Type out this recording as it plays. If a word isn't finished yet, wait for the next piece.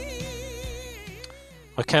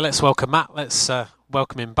Okay, let's welcome Matt. Let's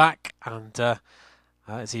welcome him back, and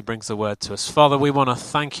as he brings the word to us. Father, we want to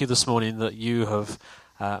thank you this morning that you have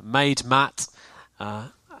made Matt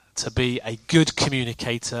to be a good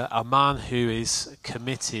communicator, a man who is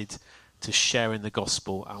committed to sharing the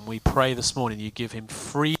gospel. And we pray this morning you give him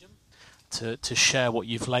freedom to share what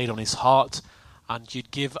you've laid on his heart, and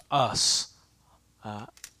you'd give us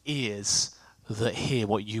ears that hear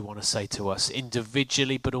what you want to say to us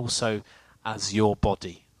individually, but also as your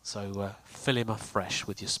body. So fill him afresh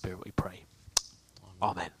with your spirit, we pray.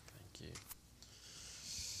 Amen. Thank you.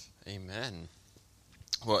 Amen.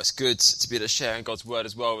 Well, it's good to be able to share God's word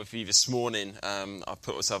as well with you this morning. I've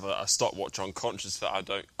put myself a stopwatch on, conscious that I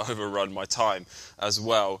don't overrun my time as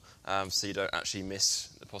well, so you don't actually miss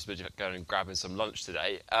the possibility of going and grabbing some lunch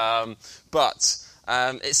today. But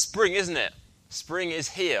it's spring, isn't it? Spring is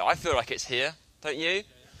here. I feel like it's here, don't you?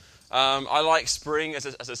 I like spring as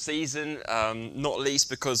a season, not least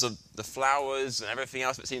because of the flowers and everything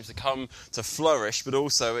else that seems to come to flourish, but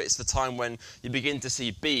also it's the time when you begin to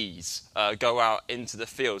see bees go out into the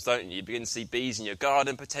fields, don't you? You begin to see bees in your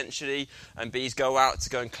garden potentially, and bees go out to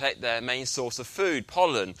go and collect their main source of food,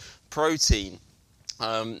 pollen, protein.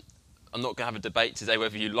 I'm not going to have a debate today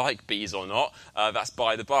whether you like bees or not, that's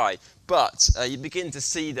by the by. But you begin to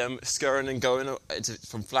see them scurrying and going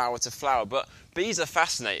from flower to flower. But bees are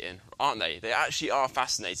fascinating, aren't they? They actually are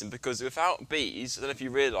fascinating, because without bees, I don't know if you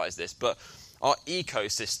realise this, but our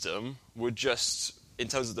ecosystem would just, in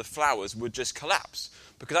terms of the flowers, would just collapse.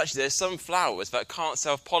 Because actually there's some flowers that can't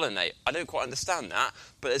self-pollinate. I don't quite understand that,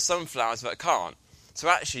 but there's some flowers that can't. So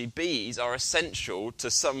actually bees are essential to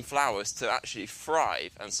some flowers to actually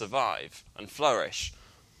thrive and survive and flourish.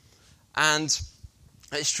 And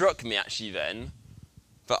it struck me actually then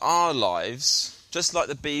that our lives, just like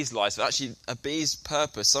the bees' lives, but actually a bee's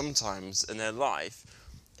purpose sometimes in their life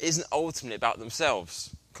isn't ultimately about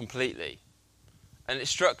themselves completely. And it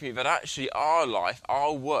struck me that actually our life,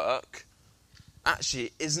 our work,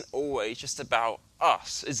 actually isn't always just about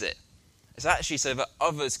us, is it? It's actually so that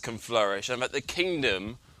others can flourish and that the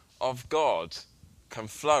kingdom of God can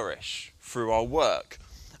flourish through our work.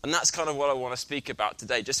 And that's kind of what I want to speak about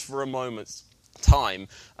today, just for a moment's time.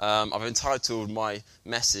 I've entitled my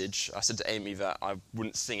message, I said to Amy that I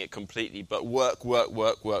wouldn't sing it completely, but work, work,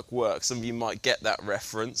 work, work, work. Some of you might get that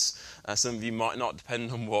reference. Some of you might not,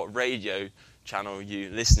 depending on what radio channel you're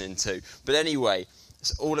listening to. But anyway,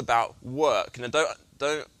 it's all about work. And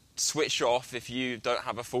don't switch off if you don't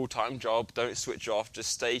have a full-time job. Don't switch off.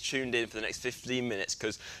 Just stay tuned in for the next 15 minutes,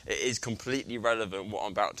 because it is completely relevant what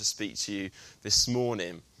I'm about to speak to you this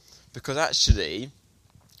morning. Because actually,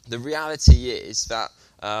 the reality is that,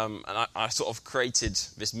 and I sort of created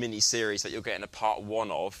this mini-series that you're getting a part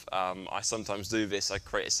one of. I sometimes do this. I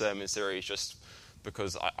create a sermon series just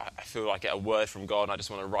because I feel like I get a word from God and I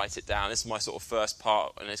just want to write it down. This is my sort of first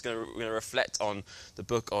part, and we're going to reflect on the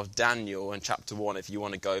book of Daniel and chapter 1, if you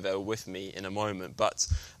want to go there with me in a moment. But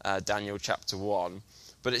Daniel chapter 1.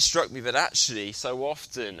 But it struck me that actually so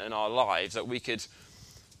often in our lives that we could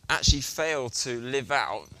actually fail to live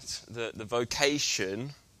out the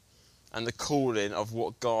vocation and the calling of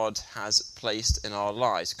what God has placed in our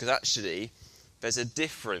lives. Because actually there's a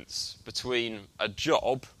difference between a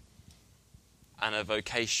job and a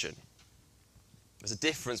vocation. There's a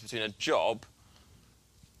difference between a job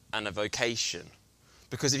and a vocation.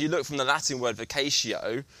 Because if you look from the Latin word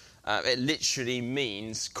vocatio, it literally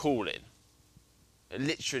means calling. It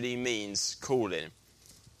literally means calling.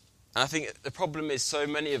 And I think the problem is so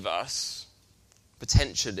many of us,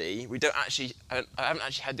 potentially, I haven't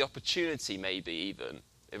actually had the opportunity, maybe even,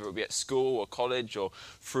 if it would be at school or college or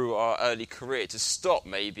through our early career, to stop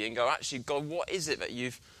maybe and go, actually, God, what is it that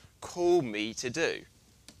you've called me to do?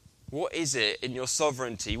 What is it in your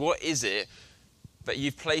sovereignty? What is it that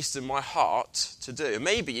you've placed in my heart to do?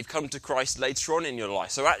 Maybe you've come to Christ later on in your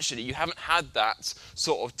life, so actually you haven't had that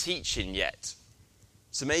sort of teaching yet.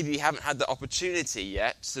 So maybe you haven't had the opportunity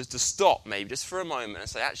yet to stop maybe just for a moment and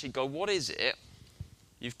say, actually, God, what is it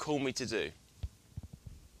you've called me to do?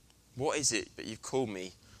 What is it that you've called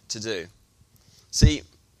me to do? See,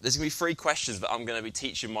 there's going to be 3 questions that I'm going to be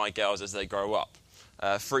teaching my girls as they grow up.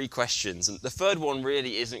 3 questions. And the third one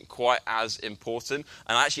really isn't quite as important.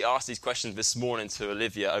 And I actually asked these questions this morning to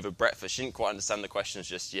Olivia over breakfast. She didn't quite understand the questions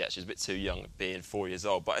just yet. She's a bit too young, being 4 years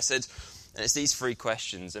old. But I said, and it's these 3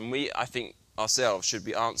 questions. And I think ourselves should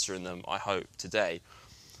be answering them, I hope, today.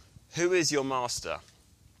 Who is your master?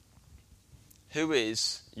 Who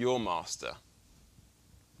is your master?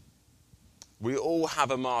 We all have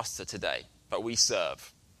a master today that we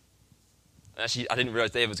serve. Actually, I didn't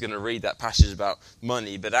realize David was going to read that passage about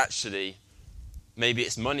money, but actually, maybe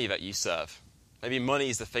it's money that you serve. Maybe money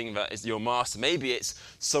is the thing that is your master. Maybe it's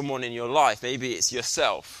someone in your life. Maybe it's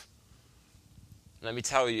yourself. Let me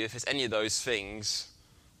tell you, if it's any of those things,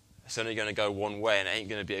 it's only going to go one way and it ain't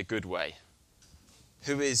going to be a good way.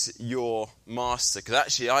 Who is your master? Because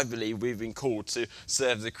actually I believe we've been called to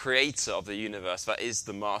serve the creator of the universe. That is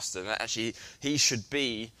the master. And that actually he should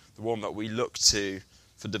be the one that we look to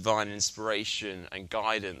for divine inspiration and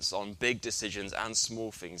guidance on big decisions and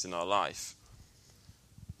small things in our life.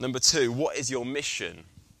 Number 2, what is your mission?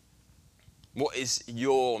 What is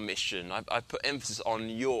your mission? I put emphasis on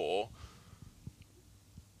your,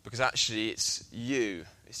 because actually it's you.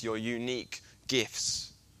 It's your unique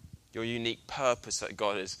gifts, your unique purpose that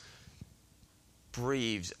God has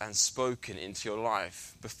breathed and spoken into your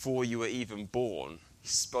life before you were even born. He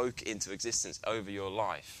spoke into existence over your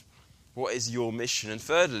life. What is your mission? And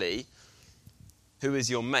thirdly, who is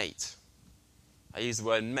your mate? I use the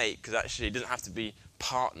word mate because actually it doesn't have to be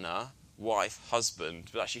partner, wife, husband,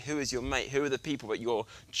 but actually who is your mate? Who are the people that you're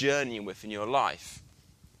journeying with in your life?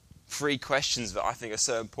 3 questions that I think are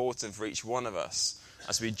so important for each one of us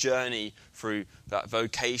as we journey through that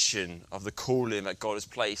vocation of the calling that God has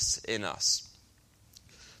placed in us.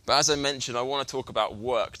 But as I mentioned, I want to talk about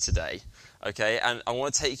work today, okay? And I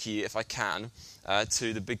want to take you, if I can,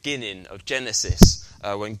 to the beginning of Genesis,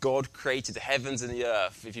 when God created the heavens and the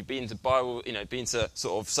earth. If you've been to Bible, been to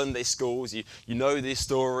sort of Sunday schools, you know this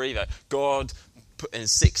story that God put in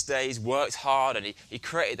 6 days, worked hard, and he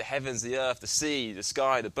created the heavens, the earth, the sea, the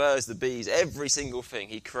sky, the birds, the bees, every single thing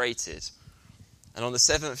he created. And on the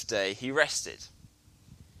 7th day, he rested.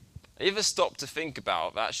 Have you ever stopped to think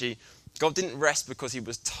about that? Actually, God didn't rest because he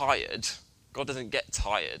was tired. God doesn't get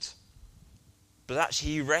tired. But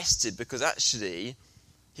actually, he rested because actually,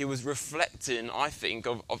 he was reflecting, I think,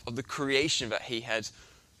 of the creation that he had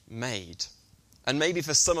made. And maybe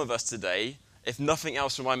for some of us today, if nothing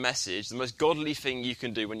else from my message, the most godly thing you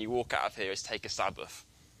can do when you walk out of here is take a Sabbath.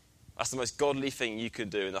 That's the most godly thing you can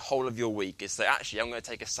do in the whole of your week, is say, actually, I'm going to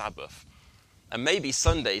take a Sabbath. And maybe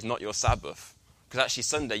Sunday is not your Sabbath, because actually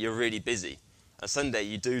Sunday you're really busy. And Sunday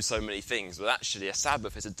you do so many things, but actually a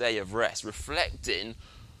Sabbath is a day of rest, reflecting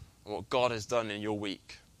on what God has done in your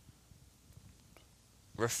week.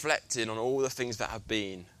 Reflecting on all the things that have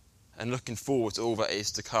been, and looking forward to all that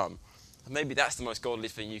is to come. And maybe that's the most godly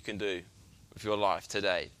thing you can do with your life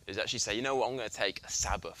today, is actually say, you know what, I'm going to take a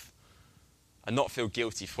Sabbath, and not feel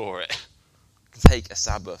guilty for it. Take a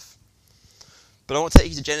Sabbath. But I want to take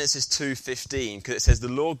you to Genesis 2:15, because it says, the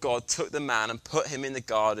Lord God took the man and put him in the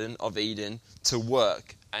Garden of Eden to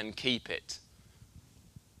work and keep it.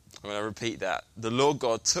 I'm going to repeat that. The Lord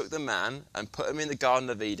God took the man and put him in the Garden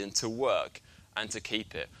of Eden to work and to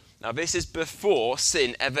keep it. Now this is before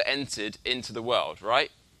sin ever entered into the world,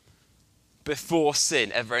 right? Before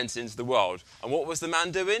sin ever entered into the world. And what was the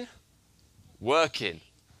man doing? Working.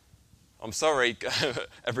 I'm sorry,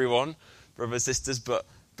 everyone, brothers and sisters, but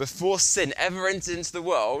before sin ever entered into the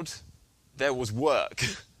world, there was work.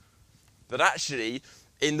 But actually,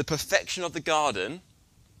 in the perfection of the garden,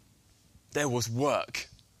 there was work.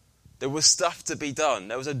 There was stuff to be done.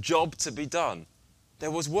 There was a job to be done. There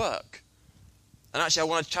was work. And actually, I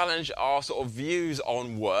want to challenge our sort of views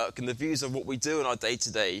on work and the views of what we do in our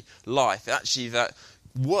day-to-day life. Actually, that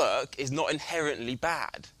work is not inherently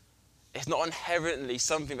bad. It's not inherently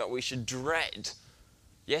something that we should dread.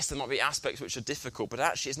 Yes, there might be aspects which are difficult, but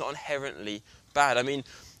actually it's not inherently bad. I mean,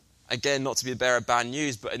 again, not to be a bearer of bad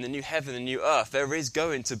news, but in the new heaven and new earth, there is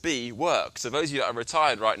going to be work. So those of you that are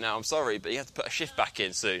retired right now, I'm sorry, but you have to put a shift back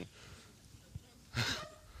in soon.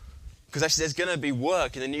 Because actually there's going to be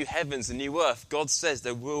work in the new heavens and new earth. God says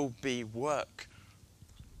there will be work.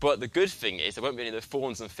 But the good thing is there won't be any of the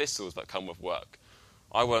thorns and thistles that come with work.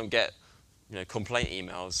 I won't get complaint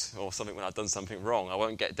emails or something when I've done something wrong. I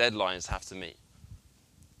won't get deadlines to have to meet.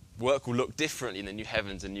 Work will look differently in the new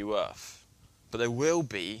heavens and new earth. But there will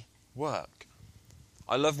be work.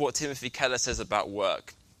 I love what Timothy Keller says about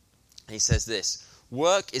work. He says this: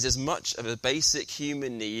 work is as much of a basic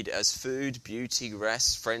human need as food, beauty,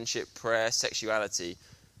 rest, friendship, prayer, sexuality.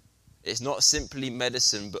 It's not simply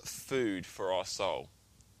medicine, but food for our soul.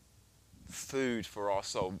 Food for our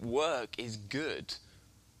soul. Work is good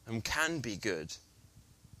and can be good.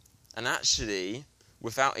 And actually,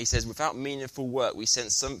 he says, without meaningful work, we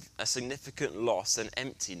sense a significant loss and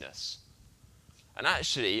emptiness. And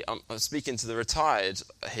actually, I'm speaking to the retired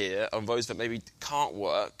here, and those that maybe can't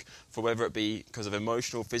work, for whether it be because of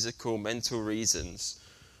emotional, physical, mental reasons.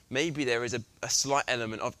 Maybe there is a slight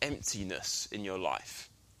element of emptiness in your life.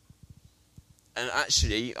 And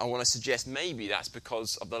actually, I want to suggest maybe that's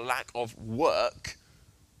because of the lack of work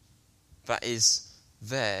that is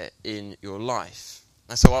there in your life.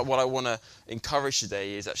 And so what I want to encourage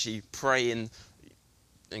today is actually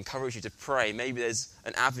encourage you to pray. Maybe there's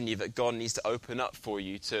an avenue that God needs to open up for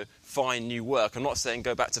you to find new work. I'm not saying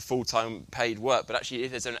go back to full-time paid work, but actually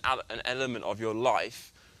if there's an element of your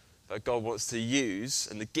life that God wants to use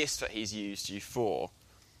and the gifts that he's used you for.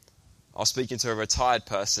 I was speaking to a retired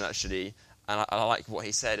person actually, and I like what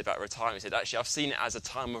he said about retirement. He said, actually, I've seen it as a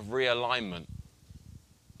time of realignment.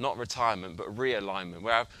 Not retirement, but realignment,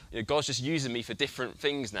 where God's just using me for different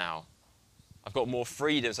things now. I've got more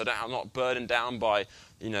freedom, so I'm not burdened down by,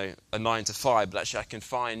 a 9 to 5, but actually I can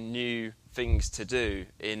find new things to do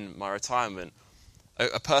in my retirement.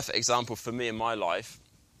 A perfect example for me in my life,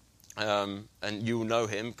 and you'll know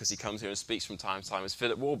him because he comes here and speaks from time to time, is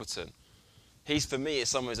Philip Warburton. He's, for me,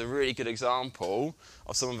 someone who's a really good example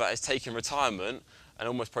of someone that has taken retirement and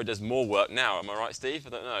almost probably does more work now. Am I right, Steve? I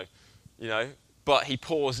don't know. But he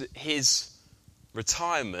pours his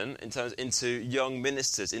retirement into young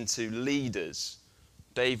ministers, into leaders.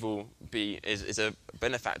 Dave is a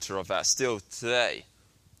benefactor of that still today.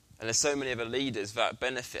 And there's so many other leaders that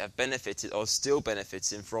have benefited or still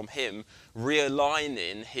benefiting from him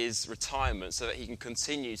realigning his retirement so that he can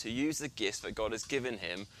continue to use the gifts that God has given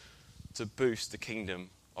him to boost the kingdom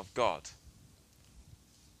of God.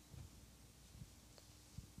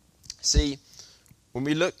 See, when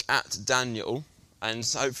we look at Daniel, and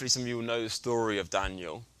hopefully some of you will know the story of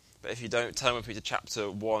Daniel, but if you don't, turn with me to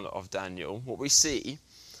chapter 1 of Daniel. What we see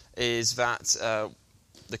is that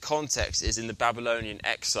the context is in the Babylonian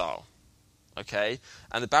exile. Okay?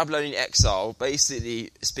 And the Babylonian exile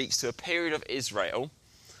basically speaks to a period of Israel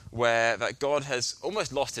where that God has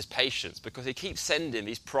almost lost his patience because he keeps sending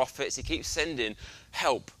these prophets, he keeps sending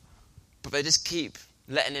help, but they just keep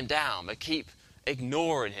letting him down. They keep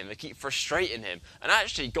ignoring him, they keep frustrating him. And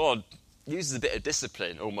actually God uses a bit of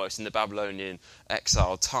discipline almost in the Babylonian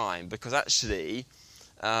exile time, because actually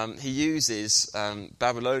he uses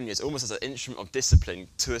Babylonians almost as an instrument of discipline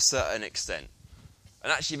to a certain extent.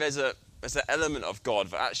 And actually there's an element of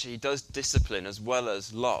God that actually does discipline as well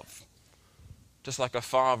as love. Just like a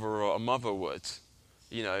father or a mother would,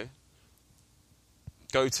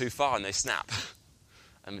 go too far and they snap.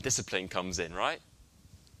 And the discipline comes in, right?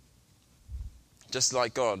 Just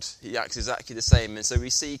like God, he acts exactly the same. And so we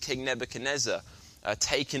see King Nebuchadnezzar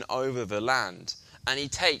taking over the land. And he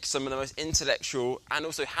takes some of the most intellectual and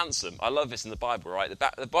also handsome. I love this in the Bible, right?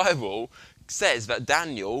 The Bible says that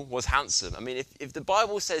Daniel was handsome. I mean, if the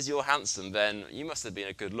Bible says you're handsome, then you must have been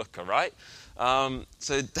a good looker, right?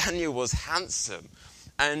 So Daniel was handsome.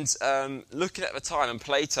 And looking at the time, and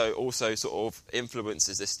Plato also sort of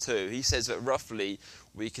influences this too, he says that roughly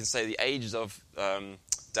we can say the ages of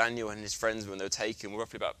Daniel and his friends when they were taken were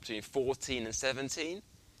roughly about between 14 and 17.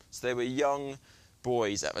 So they were young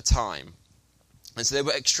boys at the time. And so they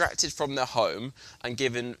were extracted from their home and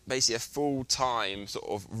given basically a full-time sort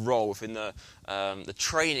of role within the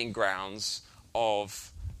training grounds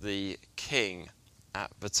of the king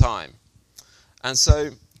at the time. And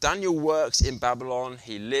so Daniel works in Babylon,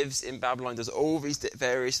 he lives in Babylon, does all these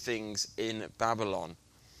various things in Babylon.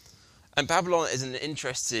 And Babylon is an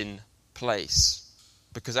interesting place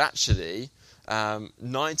because actually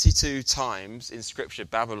 92 times in Scripture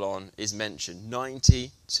Babylon is mentioned.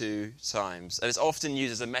 92 times. And it's often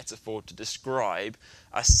used as a metaphor to describe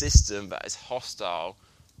a system that is hostile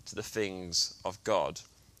to the things of God.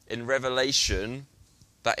 In Revelation,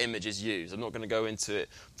 that image is used. I'm not going to go into it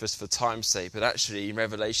just for time's sake, but actually in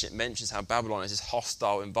Revelation it mentions how Babylon is this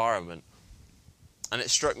hostile environment. And it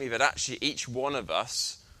struck me that actually each one of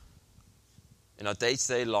us in our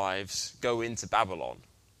day-to-day lives go into Babylon.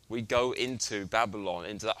 We go into Babylon,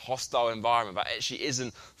 into that hostile environment that actually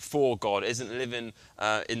isn't for God, isn't living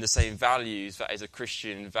in the same values that is a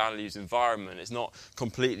Christian values environment. It's not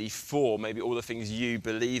completely for maybe all the things you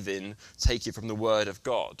believe in, take it from the Word of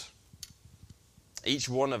God. Each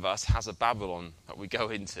one of us has a Babylon that we go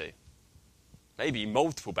into. Maybe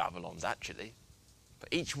multiple Babylons, actually. But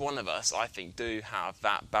each one of us, I think, do have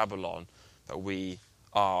that Babylon that we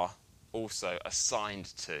are also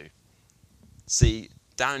assigned to. See,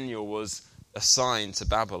 Daniel was assigned to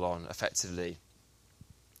Babylon, effectively.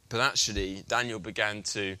 But actually, Daniel began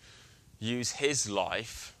to use his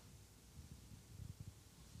life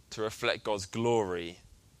to reflect God's glory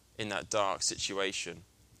in that dark situation.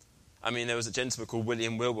 I mean, there was a gentleman called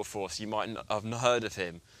William Wilberforce. You might have heard of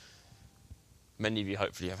him. Many of you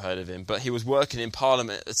hopefully have heard of him. But he was working in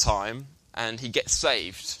Parliament at the time, and he gets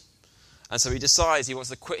saved. And so he decides he wants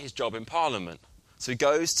to quit his job in Parliament. So he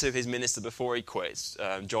goes to his minister before he quits,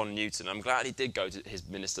 John Newton. I'm glad he did go to his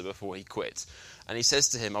minister before he quit. And he says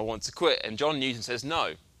to him, I want to quit. And John Newton says,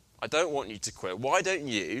 no, I don't want you to quit. Why don't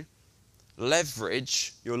you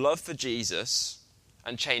leverage your love for Jesus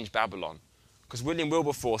and change Babylon. Because William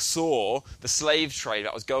Wilberforce saw the slave trade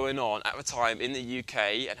that was going on at the time in the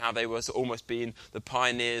UK and how they were almost being the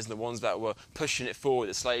pioneers and the ones that were pushing it forward,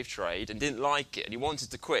 the slave trade, and didn't like it and he wanted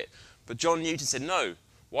to quit. But John Newton said, no,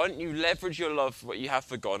 why don't you leverage your love for what you have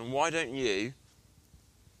for God and why don't you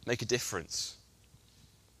make a difference?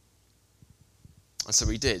 And so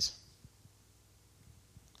he did.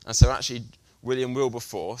 And so actually William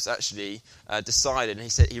Wilberforce actually decided, and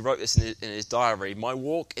he wrote this in his diary, my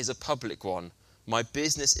walk is a public one. My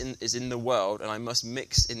business is in the world, and I must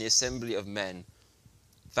mix in the assembly of men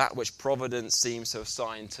that which providence seems to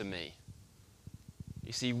assign to me.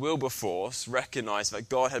 You see, Wilberforce recognised that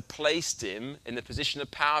God had placed him in the position of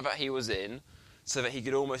power that he was in so that he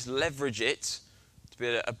could almost leverage it to be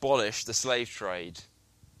able to abolish the slave trade.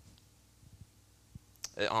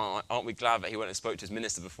 Aren't we glad that he went and spoke to his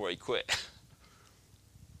minister before he quit?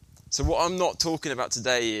 So what I'm not talking about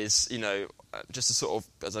today is, just to sort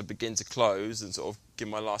of, as I begin to close and sort of give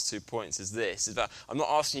my last 2 points, is that I'm not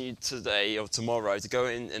asking you today or tomorrow to go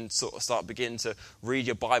in and sort of begin to read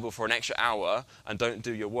your Bible for an extra hour and don't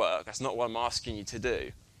do your work. That's not what I'm asking you to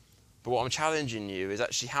do. But what I'm challenging you is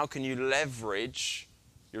actually how can you leverage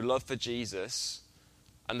your love for Jesus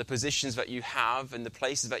and the positions that you have and the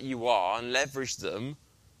places that you are and leverage them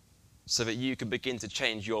so that you can begin to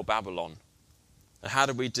change your Babylon. And how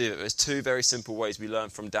do we do it? There's 2 very simple ways we learn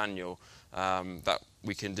from Daniel that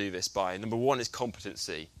we can do this by. Number 1 is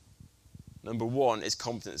competency. The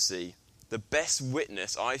best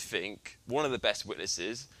witness, I think, one of the best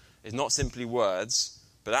witnesses, is not simply words,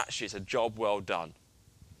 but actually it's a job well done.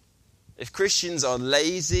 If Christians are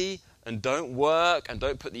lazy and don't work and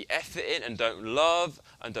don't put the effort in and don't love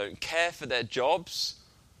and don't care for their jobs,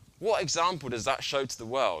 what example does that show to the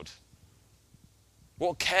world?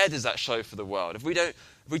 What care does that show for the world? If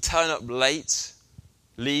we turn up late,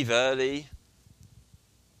 leave early,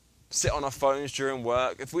 sit on our phones during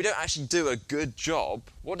work, if we don't actually do a good job,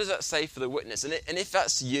 what does that say for the witness? And if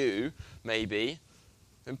that's you, maybe,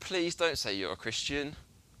 then please don't say you're a Christian.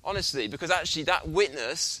 Honestly, because actually that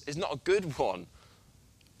witness is not a good one.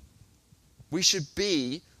 We should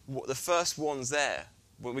be the first ones there,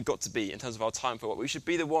 what we've got to be in terms of our time for work. We should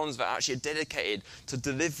be the ones that actually are dedicated to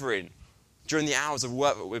delivering during the hours of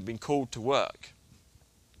work that we've been called to work.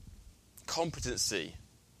 Competency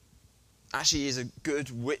actually is a good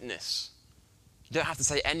witness. You don't have to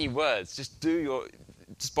say any words.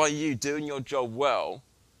 Just by you doing your job well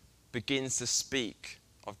begins to speak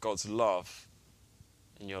of God's love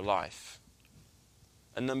in your life.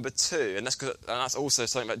 And number 2, and that's also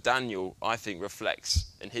something that Daniel, I think,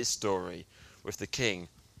 reflects in his story with the king.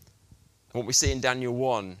 And what we see in Daniel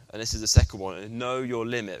 1, and this is the second one, is know your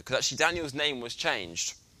limit. Because actually Daniel's name was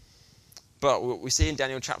changed. But what we see in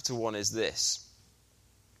Daniel chapter 1 is this.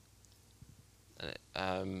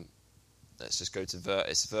 Let's just go to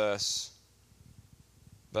verse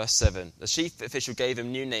 7. The chief official gave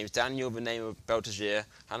him new names. Daniel, the name of Belteshazzar,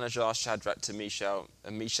 Hananiah, Shadrach to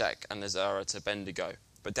Meshach, and Azariah to Abednego.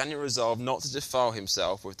 But Daniel resolved not to defile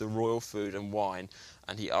himself with the royal food and wine,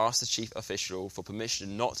 and he asked the chief official for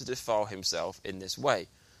permission not to defile himself in this way.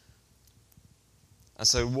 And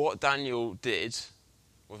so what Daniel did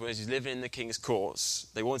was when he was living in the king's courts,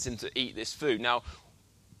 they wanted him to eat this food. Now,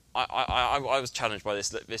 I was challenged by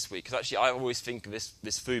this week, because actually I always think of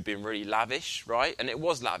this food being really lavish, right? And it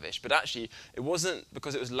was lavish, but actually it wasn't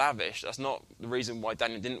because it was lavish. That's not the reason why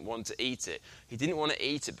Daniel didn't want to eat it. He didn't want to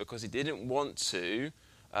eat it because he didn't want to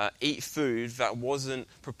eat food that wasn't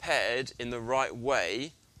prepared in the right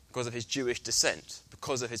way because of his Jewish descent,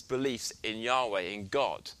 because of his beliefs in Yahweh, in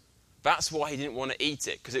God. That's why he didn't want to eat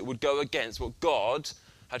it, because it would go against what God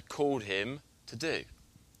had called him to do.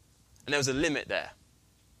 And there was a limit there.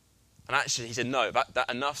 And actually he said, no, that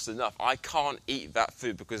enough's enough. I can't eat that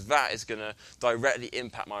food because that is going to directly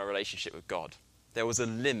impact my relationship with God. There was a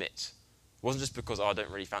limit. It wasn't just because, I don't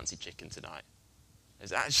really fancy chicken tonight.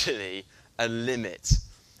 There's actually a limit.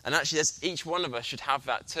 And actually each one of us should have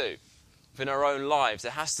that too. Within our own lives,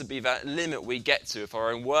 there has to be that limit we get to for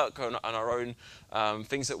our own work and our own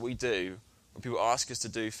things that we do. When people ask us to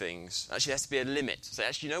do things, actually there has to be a limit. Say,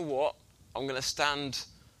 actually, you know what? I'm going to stand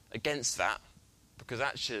against that because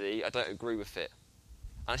actually I don't agree with it.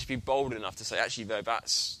 And actually be bold enough to say, actually, though,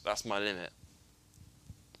 that's my limit.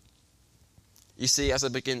 You see, as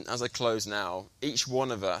I close now, each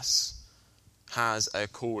one of us has a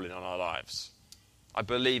calling on our lives. I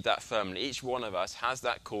believe that firmly. Each one of us has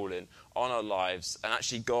that calling on our lives. And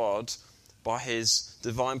actually God, by his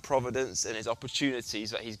divine providence and his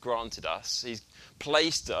opportunities that he's granted us, he's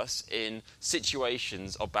placed us in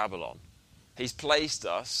situations of Babylon. He's placed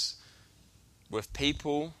us with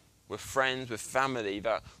people, with friends, with family,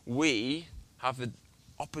 that we have the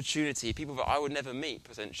opportunity, people that I would never meet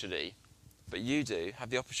potentially, but you do, have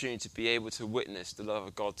the opportunity to be able to witness the love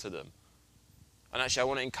of God to them. And actually I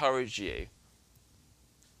want to encourage you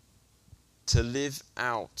to live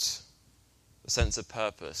out a sense of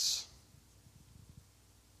purpose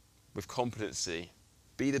with competency.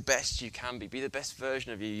 Be the best you can be. Be the best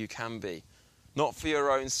version of you can be. Not for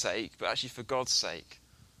your own sake, but actually for God's sake.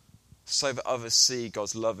 So that others see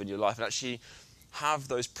God's love in your life and actually have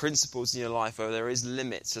those principles in your life where there is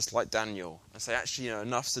limits, just like Daniel. And say, actually,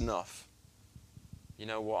 enough's enough. You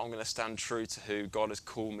know what? I'm going to stand true to who God has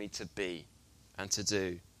called me to be and to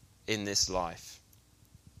do in this life.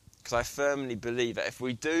 Because I firmly believe that if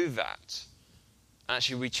we do that,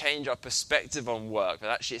 actually we change our perspective on work, that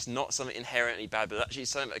actually it's not something inherently bad, but actually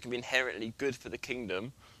something that can be inherently good for the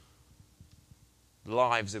kingdom,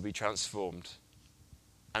 lives will be transformed.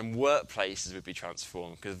 And workplaces will be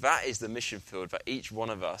transformed. Because that is the mission field that each one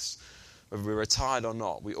of us, whether we're retired or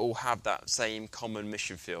not, we all have that same common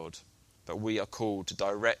mission field that we are called to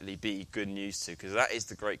directly be good news to. Because that is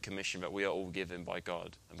the Great Commission that we are all given by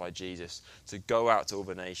God and by Jesus, to go out to all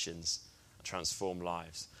the nations and transform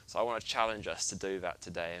lives. So I want to challenge us to do that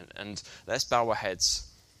today. And let's bow our heads.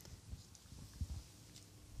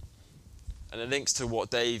 And it links to what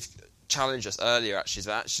Dave challenged us earlier, actually, is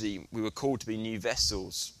that actually we were called to be new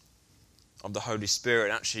vessels of the Holy Spirit.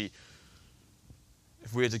 And actually,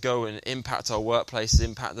 if we were to go and impact our workplaces,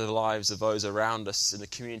 impact the lives of those around us in the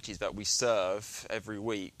communities that we serve every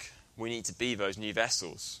week, we need to be those new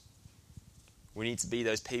vessels. We need to be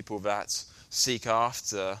those people that seek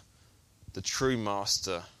after the true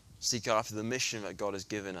master, seek after the mission that God has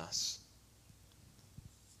given us.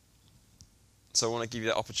 So I want to give you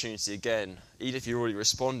that opportunity again, even if you already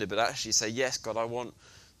responded, but actually say, yes, God, I want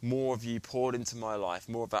more of you poured into my life,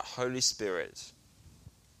 more of that Holy Spirit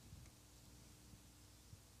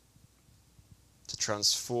to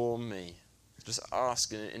transform me. Just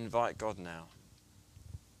ask and invite God now.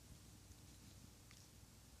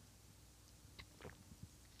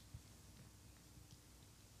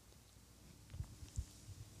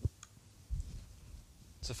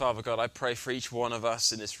 So Father God, I pray for each one of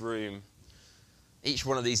us in this room, each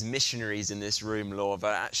one of these missionaries in this room, Lord,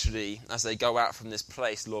 that actually, as they go out from this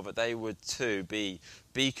place, Lord, that they would too be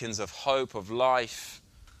beacons of hope, of life,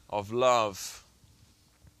 of love.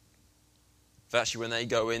 That actually when they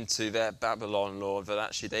go into their Babylon, Lord, that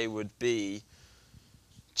actually they would be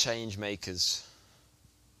change makers.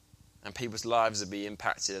 And people's lives would be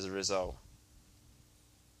impacted as a result.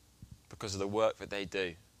 Because of the work that they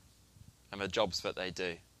do. And the jobs that they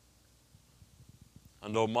do.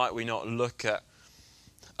 And Lord, might we not look at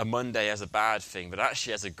a Monday as a bad thing, but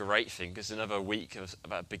actually as a great thing, because another week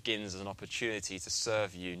that begins as an opportunity to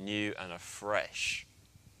serve you new and afresh.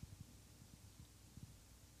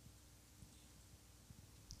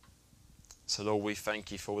 So Lord, we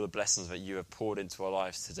thank you for all the blessings that you have poured into our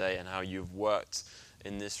lives today and how you've worked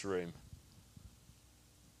in this room.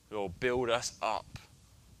 Lord, build us up.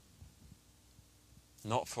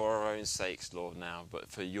 Not for our own sakes, Lord, now, but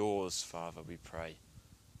for yours, Father, we pray.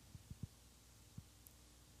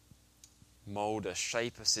 Mold us,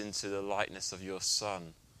 shape us into the likeness of your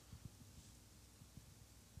Son.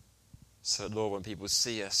 So, Lord, when people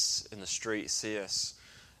see us in the street, see us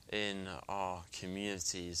in our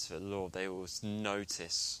communities, that, Lord, they will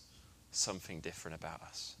notice something different about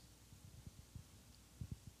us.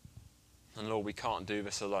 And, Lord, we can't do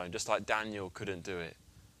this alone, just like Daniel couldn't do it.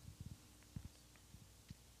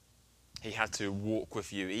 He had to walk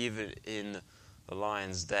with you, even in the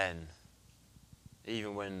lion's den,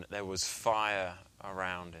 even when there was fire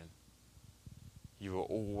around him. You were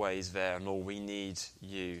always there, and Lord, we need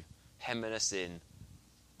you hemming us in,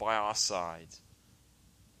 by our side,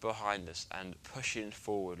 behind us, and pushing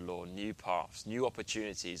forward, Lord, new paths, new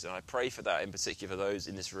opportunities. And I pray for that in particular for those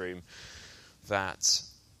in this room that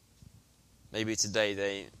maybe today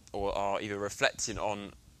they are either reflecting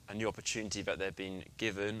on a new opportunity that they've been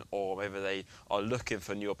given, or maybe they are looking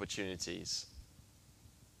for new opportunities.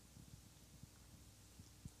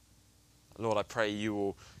 Lord, I pray you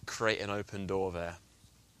will create an open door there.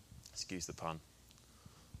 Excuse the pun.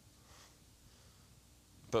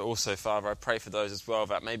 But also, Father, I pray for those as well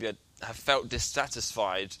that maybe have felt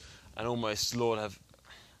dissatisfied and almost, Lord, have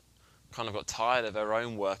kind of got tired of their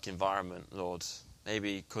own work environment, Lord.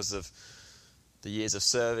 Maybe because of the years of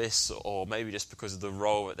service, or maybe just because of the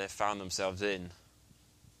role that they've found themselves in.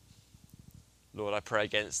 Lord, I pray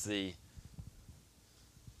against the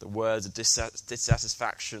words of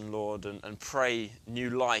dissatisfaction, Lord, and pray new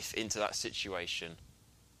life into that situation.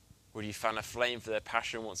 Would you fan a flame for their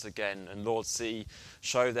passion once again? And Lord,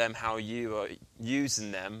 show them how you are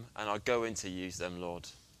using them, and I'll go in to use them, Lord.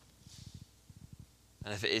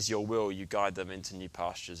 And if it is your will, you guide them into new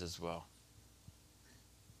pastures as well.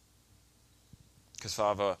 Because,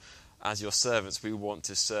 Father, as your servants, we want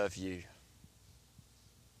to serve you.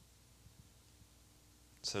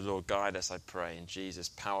 So, Lord, guide us, I pray, in Jesus'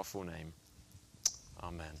 powerful name.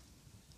 Amen.